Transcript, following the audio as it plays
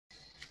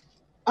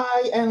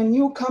I am a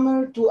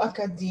newcomer to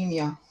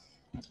academia,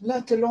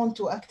 let alone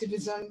to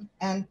activism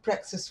and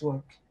praxis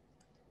work.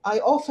 I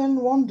often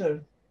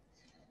wonder,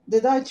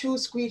 did I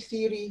choose queer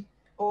theory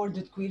or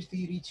did queer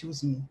theory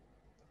choose me?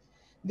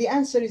 The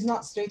answer is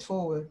not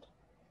straightforward.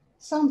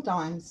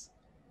 Sometimes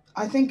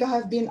I think I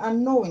have been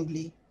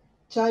unknowingly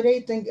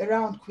gyrating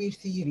around queer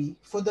theory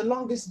for the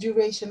longest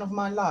duration of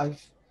my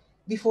life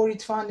before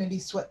it finally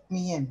swept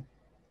me in.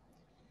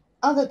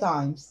 Other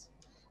times,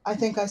 I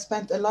think I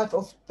spent a life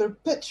of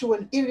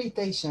perpetual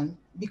irritation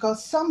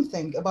because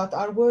something about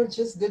our world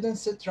just didn't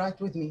sit right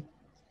with me.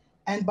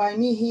 And by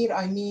me here,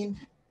 I mean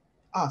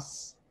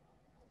us.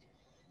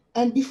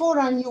 And before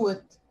I knew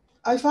it,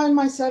 I find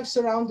myself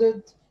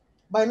surrounded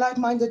by like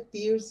minded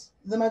peers,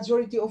 the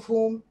majority of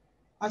whom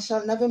I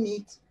shall never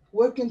meet,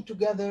 working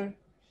together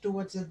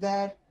towards a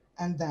there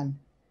and then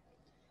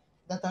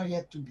that are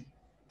yet to be.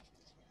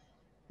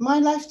 My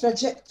life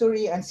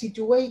trajectory and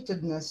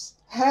situatedness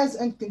has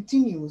and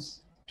continues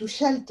to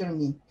shelter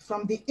me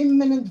from the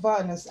imminent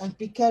violence and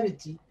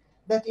precarity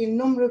that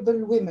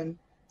innumerable women,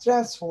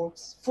 trans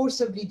folks,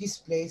 forcibly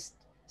displaced,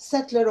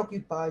 settler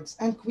occupied,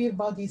 and queer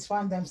bodies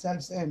find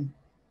themselves in.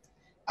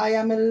 I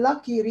am a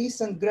lucky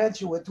recent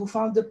graduate who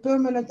found a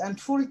permanent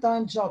and full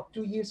time job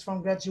 2 years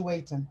from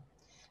graduating,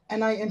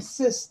 and I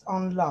insist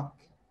on luck.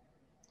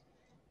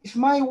 If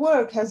my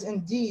work has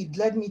indeed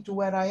led me to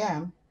where I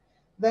am,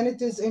 then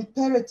it is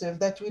imperative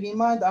that we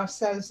remind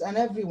ourselves and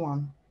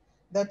everyone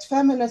that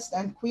feminist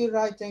and queer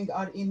writing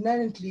are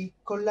inherently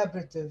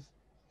collaborative.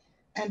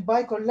 And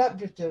by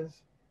collaborative,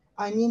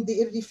 I mean the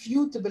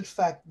irrefutable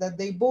fact that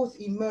they both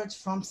emerge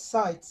from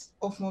sites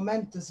of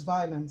momentous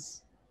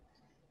violence.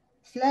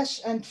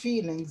 Flesh and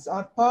feelings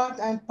are part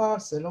and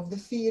parcel of the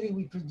theory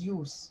we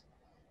produce,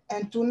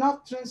 and to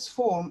not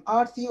transform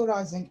our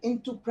theorizing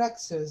into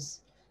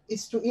praxis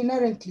is to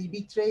inherently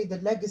betray the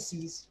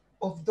legacies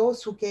of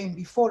those who came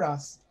before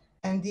us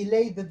and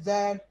delay the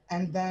there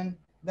and then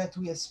that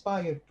we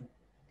aspire to,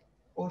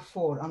 or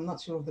for, I'm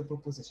not sure of the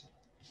proposition.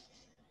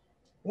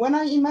 When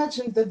I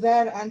imagine the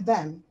there and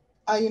then,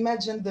 I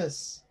imagine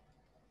this.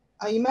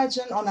 I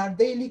imagine on our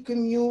daily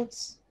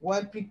commutes,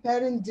 while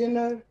preparing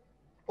dinner,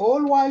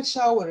 all while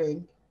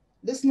showering,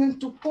 listening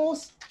to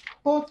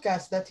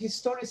podcasts that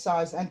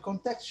historicize and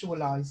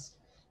contextualize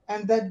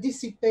and that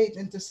dissipate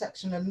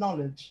intersectional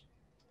knowledge.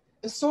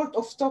 A sort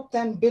of top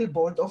 10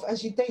 billboard of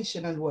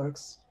agitational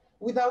works,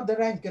 without the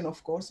ranking,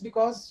 of course,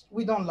 because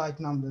we don't like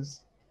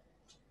numbers.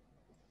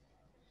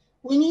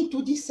 We need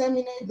to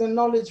disseminate the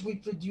knowledge we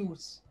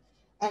produce,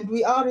 and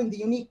we are in the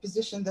unique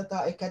position that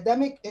our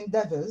academic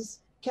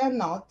endeavors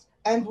cannot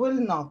and will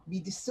not be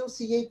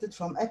dissociated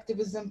from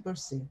activism per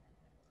se.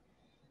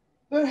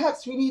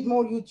 Perhaps we need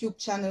more YouTube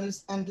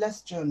channels and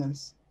less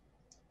journals.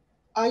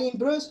 I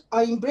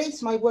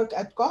embrace my work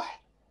at Kohl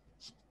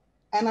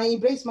and I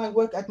embrace my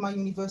work at my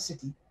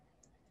university.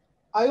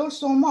 I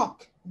also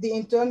mock the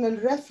internal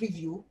ref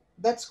review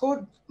that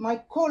scored my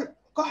Kohl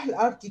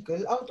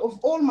article out of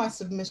all my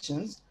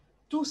submissions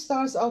 2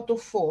 stars out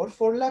of 4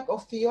 for lack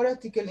of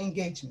theoretical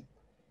engagement.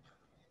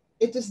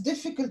 It is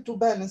difficult to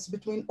balance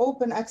between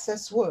open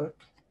access work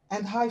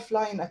and high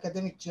flying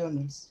academic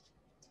journals.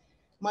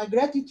 My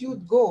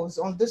gratitude goes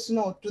on this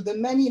note to the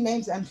many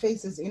names and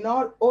faces in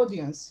our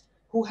audience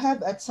who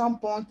have at some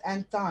point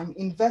and time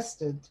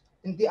invested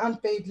in the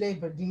unpaid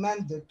labor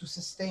demanded to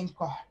sustain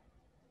Kohl.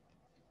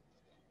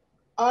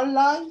 Our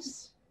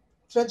lives'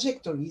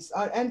 trajectories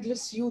are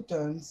endless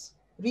U-turns,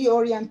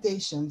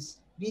 reorientations,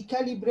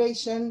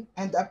 recalibration,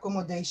 and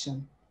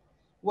accommodation.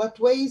 What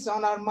weighs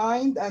on our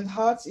mind and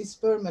hearts is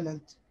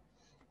permanent.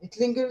 It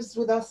lingers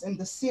with us in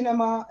the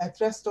cinema, at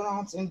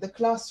restaurants, in the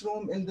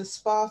classroom, in the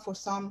spa for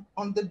some,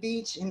 on the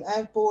beach, in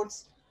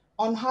airports,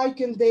 on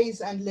hiking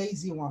days and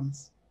lazy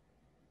ones.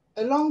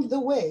 Along the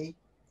way,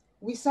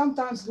 we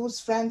sometimes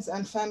lose friends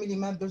and family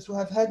members who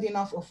have had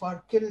enough of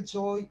our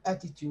killjoy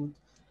attitude.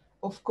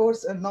 Of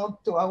course, a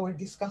nod to our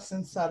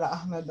discussant Sara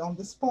Ahmed on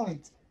this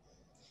point.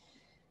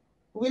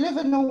 We live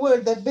in a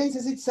world that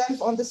bases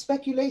itself on the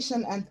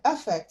speculation and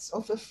affects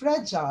of a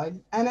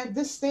fragile and at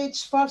this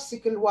stage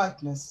farcical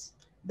whiteness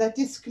that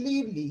is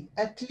clearly,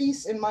 at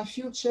least in my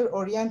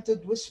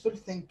future-oriented wishful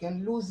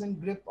thinking, losing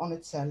grip on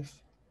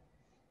itself.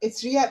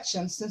 Its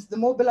reaction since the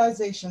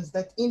mobilizations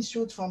that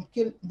ensued from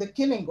the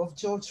killing of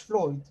George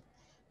Floyd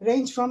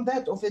range from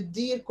that of a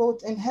deer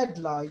caught in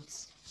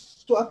headlights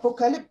to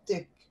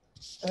apocalyptic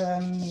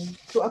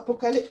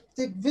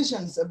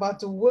visions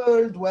about a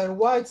world where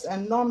whites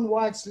and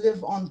non-whites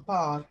live on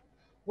par.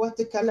 What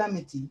a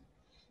calamity.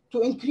 To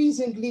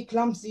increasingly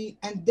clumsy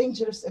and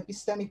dangerous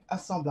epistemic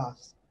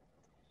assemblages.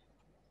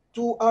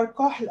 To our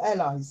Kohl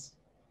allies,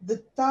 the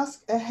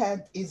task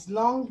ahead is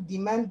long,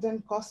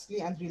 demanding,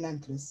 costly, and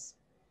relentless.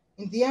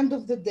 In the end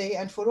of the day,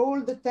 and for all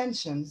the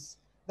tensions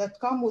that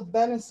come with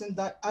balancing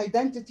the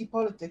identity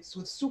politics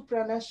with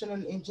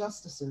supranational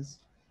injustices,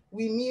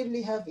 we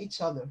merely have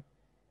each other.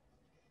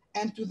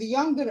 And to the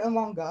younger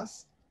among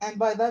us, and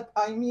by that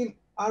I mean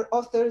our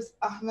authors,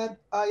 Ahmed,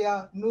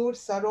 Aya, Nour,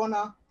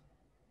 Sarona,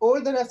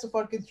 all the rest of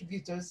our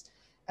contributors,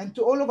 And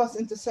to all of us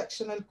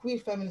intersectional queer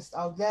feminists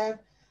out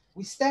there,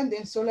 we stand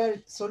in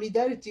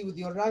solidarity with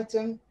your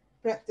writing,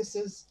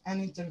 practices,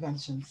 and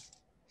interventions.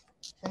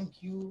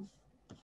 Thank you.